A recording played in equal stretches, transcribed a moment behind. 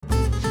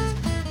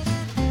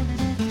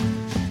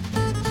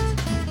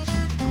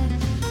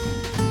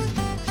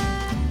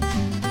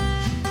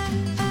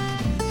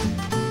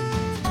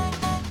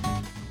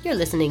You're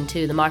listening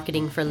to the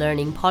Marketing for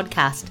Learning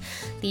podcast,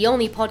 the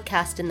only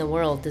podcast in the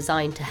world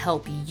designed to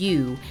help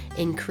you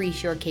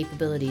increase your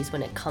capabilities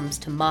when it comes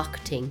to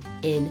marketing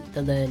in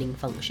the learning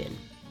function.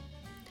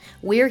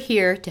 We're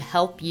here to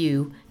help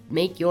you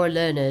make your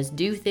learners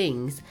do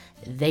things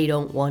they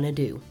don't want to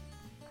do.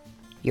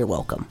 You're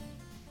welcome.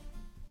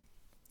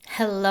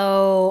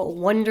 Hello,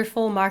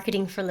 wonderful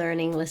Marketing for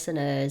Learning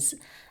listeners.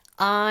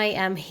 I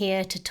am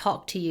here to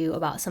talk to you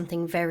about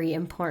something very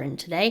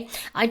important today.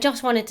 I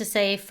just wanted to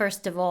say,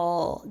 first of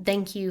all,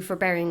 thank you for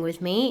bearing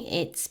with me.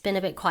 It's been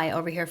a bit quiet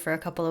over here for a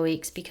couple of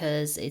weeks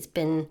because it's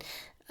been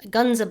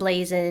guns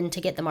a-blazing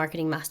to get the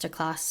Marketing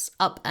Masterclass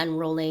up and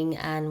rolling,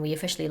 and we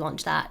officially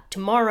launch that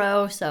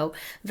tomorrow. So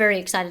very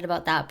excited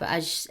about that. But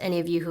as any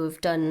of you who have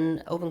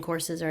done open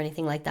courses or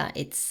anything like that,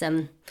 it's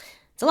a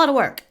lot of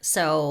work,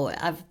 so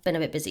I've been a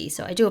bit busy.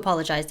 So I do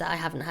apologize that I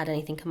haven't had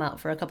anything come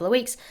out for a couple of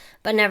weeks,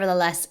 but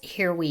nevertheless,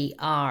 here we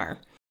are.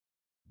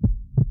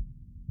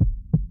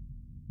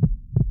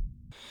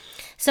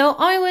 So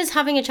I was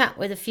having a chat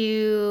with a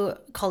few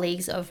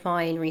colleagues of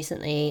mine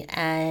recently,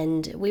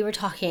 and we were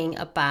talking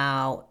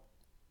about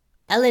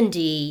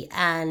L&D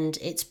and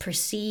its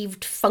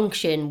perceived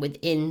function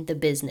within the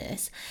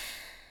business.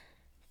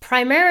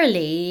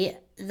 Primarily,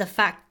 the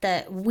fact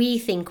that we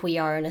think we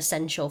are an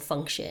essential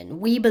function.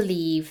 We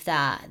believe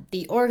that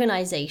the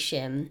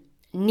organization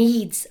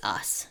needs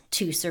us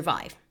to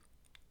survive.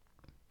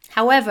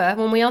 However,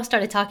 when we all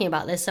started talking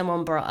about this,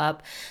 someone brought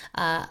up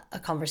a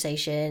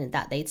conversation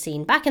that they'd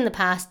seen back in the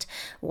past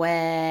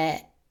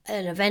where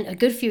an event a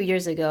good few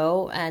years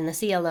ago, and the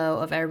CLO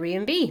of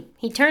Airbnb,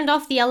 he turned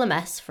off the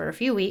LMS for a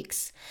few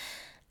weeks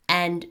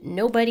and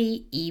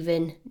nobody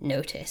even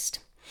noticed.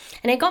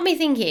 And it got me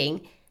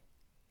thinking,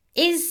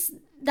 is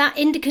that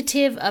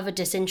indicative of a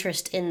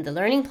disinterest in the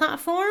learning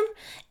platform?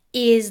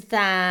 Is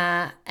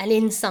that an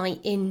insight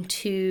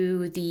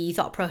into the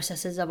thought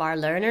processes of our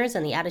learners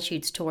and the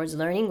attitudes towards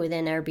learning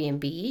within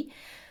Airbnb?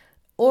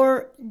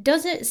 Or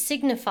does it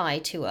signify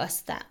to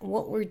us that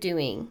what we're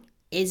doing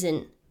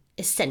isn't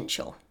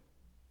essential?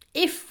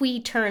 If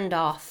we turned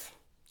off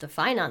the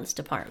finance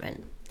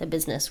department, the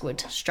business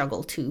would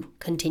struggle to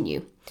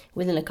continue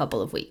within a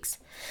couple of weeks.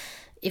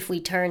 If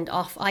we turned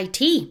off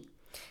IT,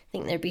 I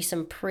think there'd be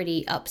some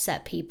pretty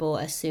upset people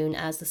as soon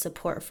as the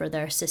support for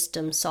their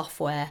system,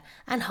 software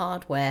and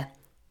hardware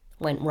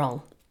went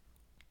wrong.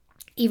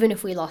 Even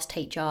if we lost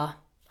HR,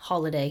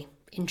 holiday,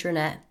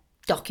 intranet,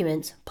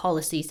 documents,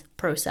 policies,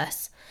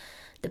 process,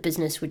 the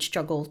business would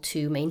struggle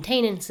to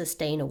maintain and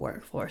sustain a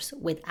workforce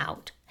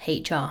without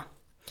HR.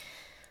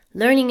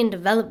 Learning and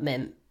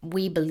development,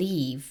 we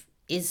believe,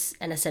 is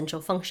an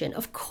essential function.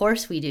 Of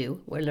course we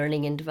do. We're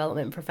learning and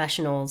development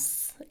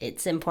professionals.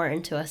 It's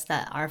important to us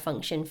that our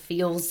function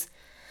feels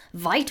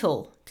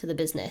vital to the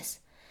business.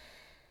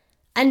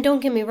 And don't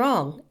get me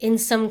wrong, in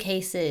some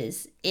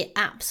cases, it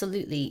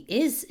absolutely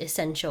is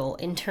essential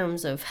in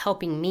terms of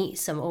helping meet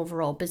some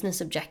overall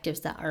business objectives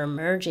that are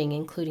emerging,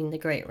 including the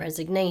Great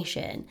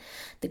Resignation,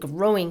 the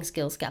growing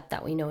skills gap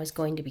that we know is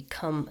going to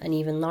become an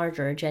even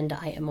larger agenda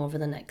item over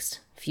the next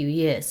few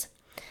years.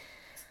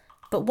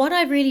 But what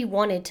I really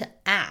wanted to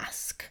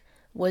ask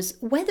was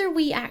whether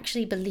we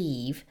actually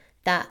believe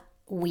that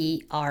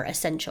we are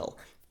essential.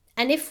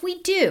 And if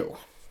we do,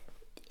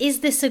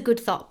 is this a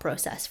good thought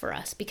process for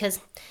us? Because,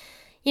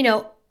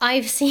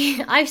 I've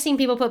seen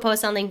people put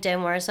posts on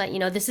LinkedIn where it's like,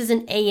 this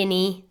isn't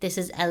A&E, this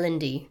is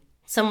L&D.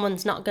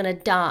 Someone's not going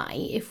to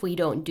die if we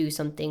don't do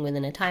something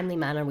within a timely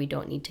manner. We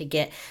don't need to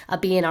get a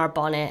bee in our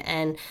bonnet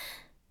and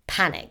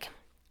panic.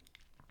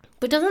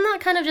 But doesn't that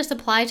kind of just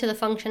apply to the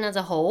function as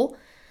a whole?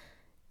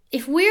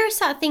 If we're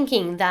sat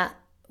thinking that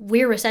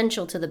we're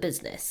essential to the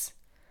business,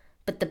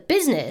 but the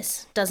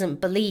business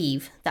doesn't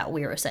believe that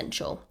we're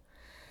essential,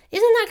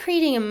 isn't that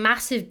creating a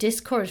massive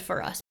discord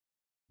for us?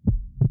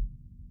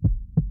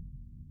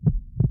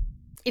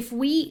 If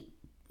we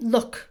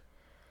look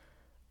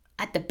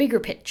at the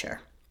bigger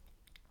picture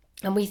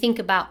and we think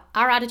about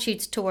our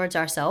attitudes towards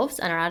ourselves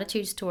and our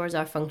attitudes towards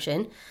our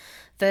function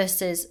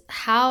versus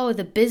how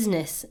the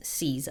business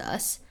sees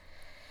us,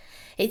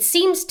 it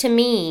seems to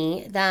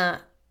me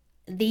that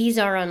these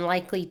are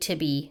unlikely to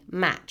be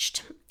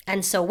matched.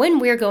 And so when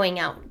we're going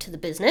out to the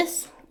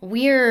business,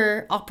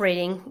 we're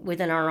operating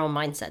within our own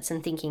mindsets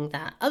and thinking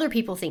that other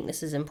people think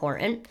this is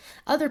important,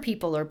 other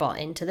people are bought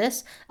into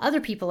this,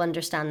 other people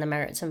understand the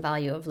merits and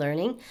value of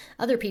learning,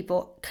 other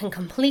people can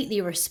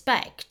completely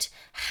respect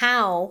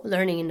how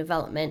learning and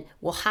development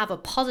will have a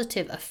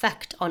positive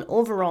effect on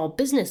overall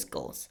business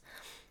goals.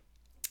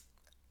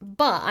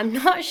 But I'm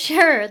not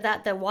sure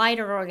that the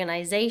wider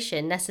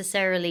organization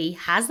necessarily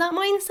has that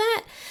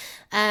mindset.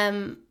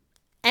 And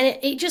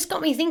it just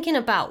got me thinking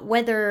about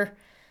whether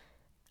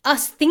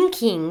us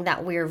thinking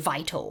that we're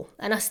vital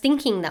and us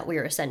thinking that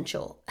we're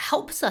essential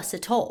helps us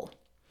at all.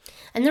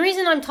 And the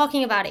reason I'm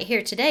talking about it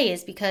here today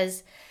is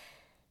because,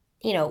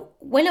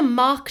 when a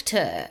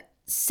marketer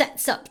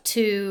sets up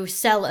to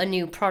sell a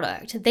new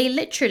product, they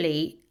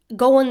literally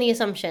go on the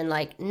assumption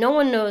like no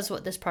one knows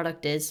what this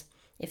product is.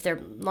 If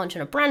they're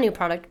launching a brand new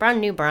product, brand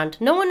new brand,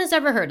 no one has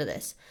ever heard of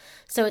this.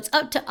 So it's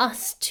up to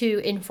us to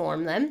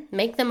inform them,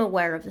 make them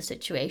aware of the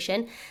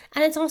situation,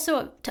 and it's also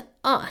up to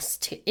us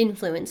to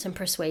influence and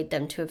persuade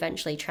them to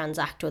eventually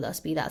transact with us,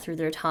 be that through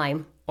their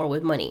time or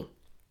with money.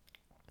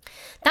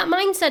 That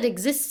mindset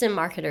exists in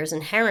marketers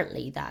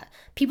inherently, that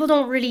people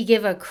don't really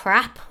give a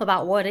crap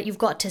about what you've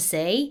got to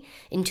say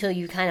until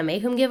you kind of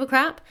make them give a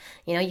crap.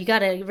 You got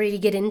to really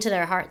get into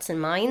their hearts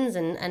and minds,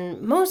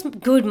 and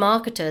most good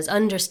marketers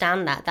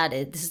understand that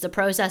this is a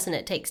process and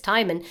it takes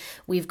time, and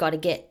we've got to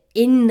get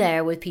in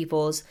there with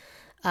people's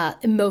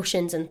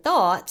emotions and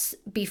thoughts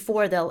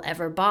before they'll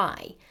ever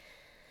buy.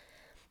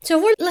 So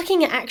if we're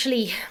looking at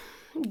actually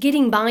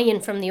getting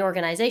buy-in from the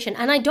organization,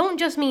 and I don't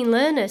just mean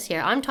learners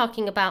here, I'm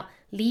talking about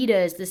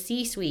leaders, the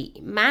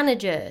C-suite,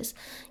 managers,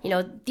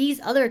 these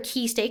other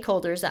key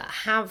stakeholders that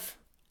have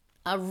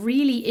a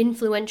really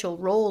influential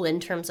role in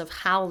terms of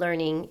how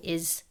learning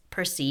is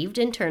perceived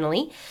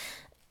internally,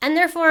 and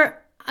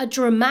therefore a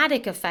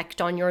dramatic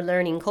effect on your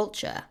learning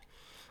culture.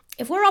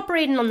 If we're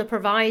operating on the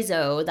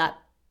proviso that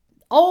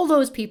all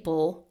those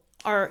people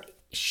are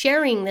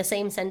sharing the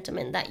same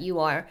sentiment that you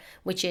are,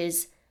 which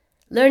is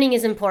learning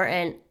is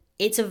important,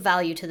 it's of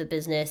value to the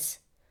business,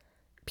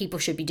 people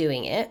should be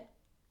doing it,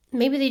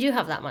 maybe they do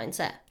have that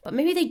mindset, but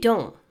maybe they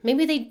don't.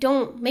 Maybe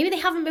they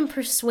haven't been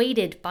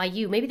persuaded by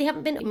you. Maybe they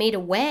haven't been made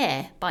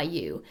aware by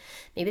you.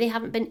 Maybe they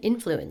haven't been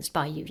influenced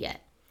by you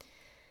yet.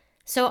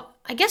 So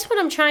I guess what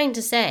I'm trying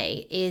to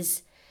say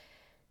is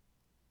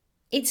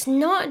it's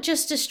not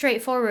just as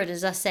straightforward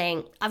as us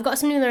saying, I've got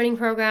some new learning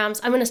programs,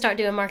 I'm going to start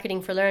doing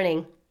marketing for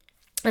learning,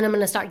 and I'm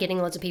going to start getting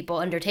loads of people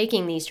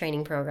undertaking these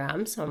training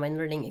programs, or my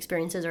learning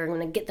experiences, or I'm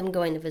going to get them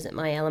going to visit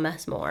my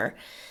LMS more.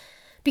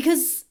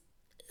 Because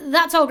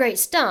that's all great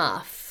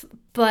stuff,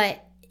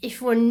 but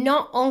if we're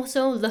not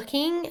also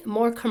looking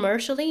more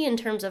commercially in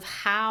terms of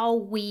how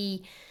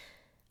we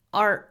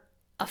are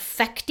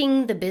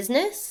affecting the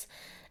business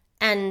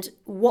and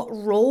what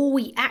role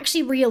we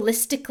actually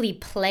realistically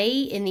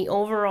play in the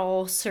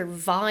overall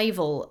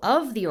survival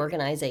of the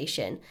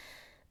organization,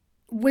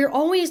 we're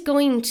always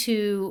going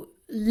to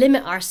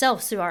limit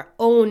ourselves through our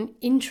own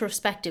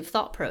introspective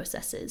thought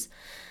processes.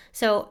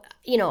 So,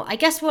 I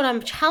guess what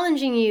I'm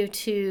challenging you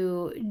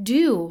to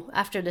do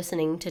after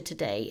listening to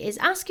today is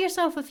ask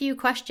yourself a few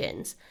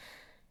questions.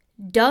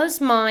 Does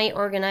my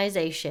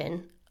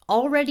organization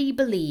already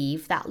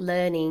believe that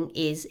learning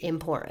is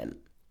important?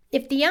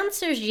 If the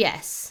answer is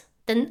yes,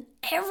 then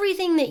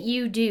everything that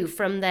you do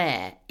from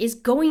there is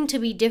going to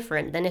be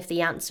different than if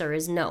the answer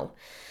is no.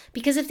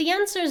 Because if the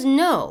answer is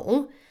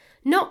no,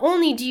 not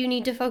only do you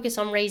need to focus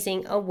on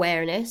raising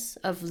awareness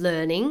of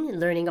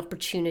learning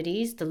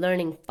opportunities, the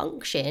learning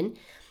function,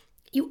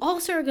 you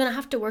also are going to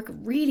have to work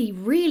really,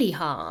 really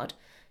hard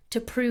to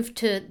prove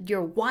to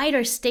your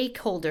wider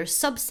stakeholder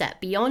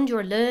subset beyond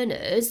your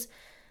learners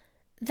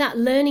that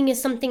learning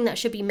is something that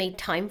should be made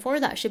time for,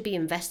 that should be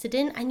invested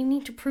in, and you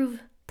need to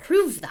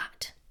prove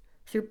that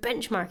through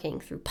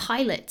benchmarking, through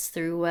pilots,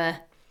 through,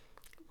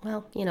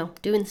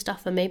 doing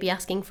stuff and maybe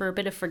asking for a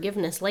bit of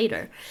forgiveness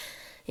later.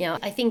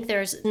 I think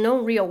there's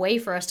no real way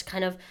for us to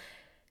kind of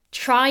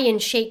try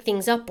and shake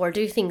things up or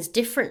do things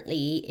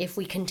differently if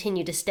we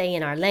continue to stay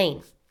in our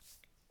lane.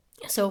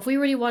 So if we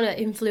really want to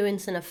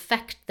influence and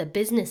affect the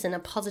business in a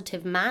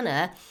positive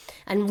manner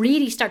and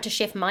really start to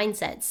shift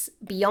mindsets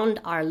beyond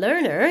our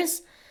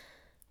learners,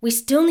 we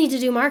still need to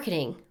do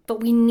marketing, but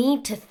we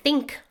need to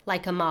think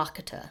like a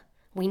marketer.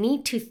 We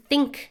need to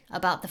think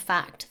about the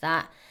fact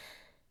that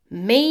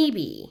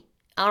maybe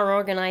our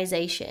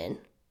organization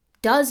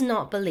does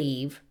not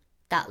believe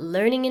that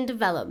learning and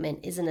development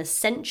is an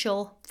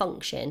essential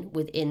function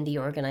within the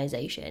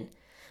organization.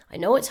 I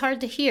know it's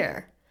hard to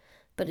hear,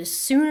 but the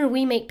sooner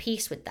we make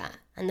peace with that,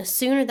 and the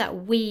sooner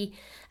that we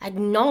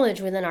acknowledge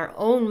within our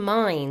own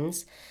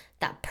minds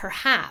that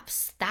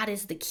perhaps that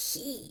is the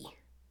key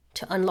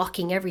to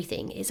unlocking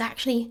everything, is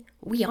actually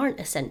we aren't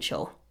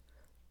essential.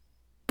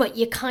 But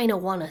you kind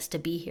of want us to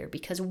be here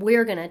because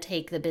we're going to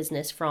take the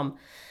business from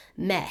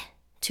meh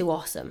to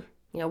awesome.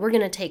 We're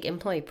going to take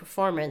employee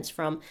performance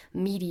from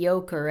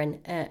mediocre and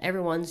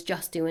everyone's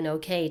just doing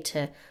okay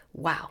to,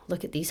 wow,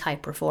 look at these high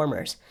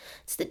performers.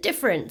 It's the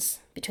difference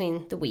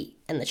between the wheat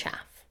and the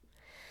chaff.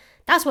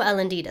 That's what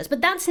L&D does.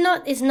 But it's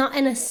not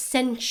an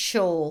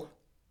essential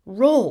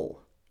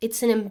role.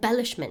 It's an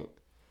embellishment.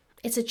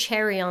 It's a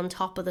cherry on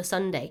top of the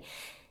sundae.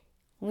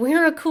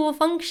 We're a cool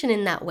function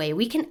in that way.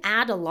 We can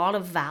add a lot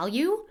of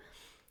value,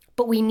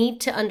 but we need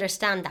to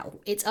understand that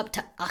it's up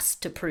to us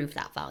to prove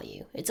that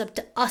value. It's up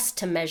to us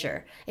to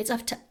measure. It's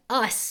up to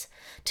us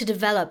to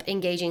develop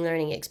engaging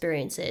learning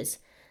experiences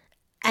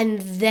and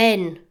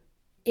then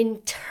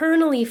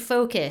internally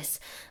focus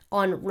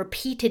on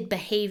repeated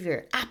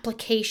behavior,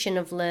 application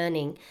of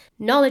learning,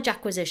 knowledge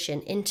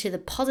acquisition into the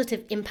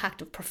positive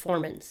impact of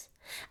performance,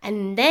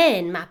 and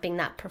then mapping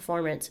that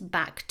performance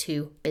back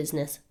to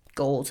business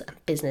goals and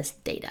business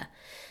data.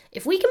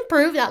 If we can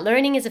prove that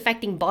learning is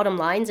affecting bottom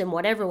lines in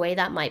whatever way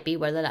that might be,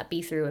 whether that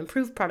be through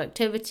improved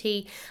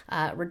productivity,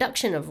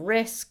 reduction of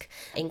risk,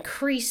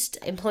 increased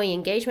employee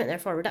engagement,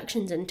 therefore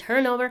reductions in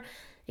turnover,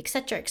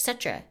 etc.,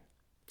 etc.,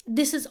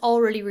 this is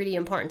all really, really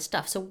important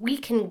stuff. So we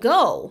can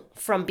go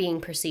from being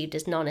perceived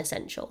as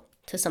non-essential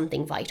to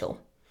something vital.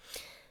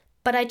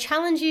 But I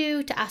challenge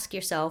you to ask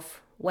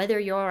yourself whether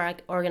your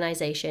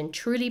organization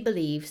truly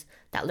believes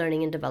that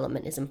learning and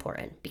development is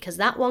important, because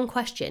that one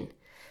question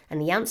and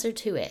the answer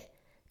to it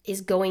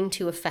is going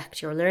to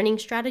affect your learning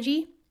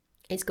strategy,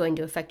 it's going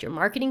to affect your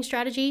marketing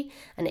strategy,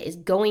 and it is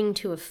going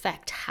to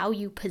affect how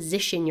you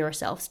position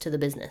yourselves to the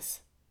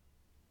business.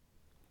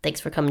 Thanks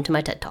for coming to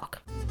my TED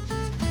Talk.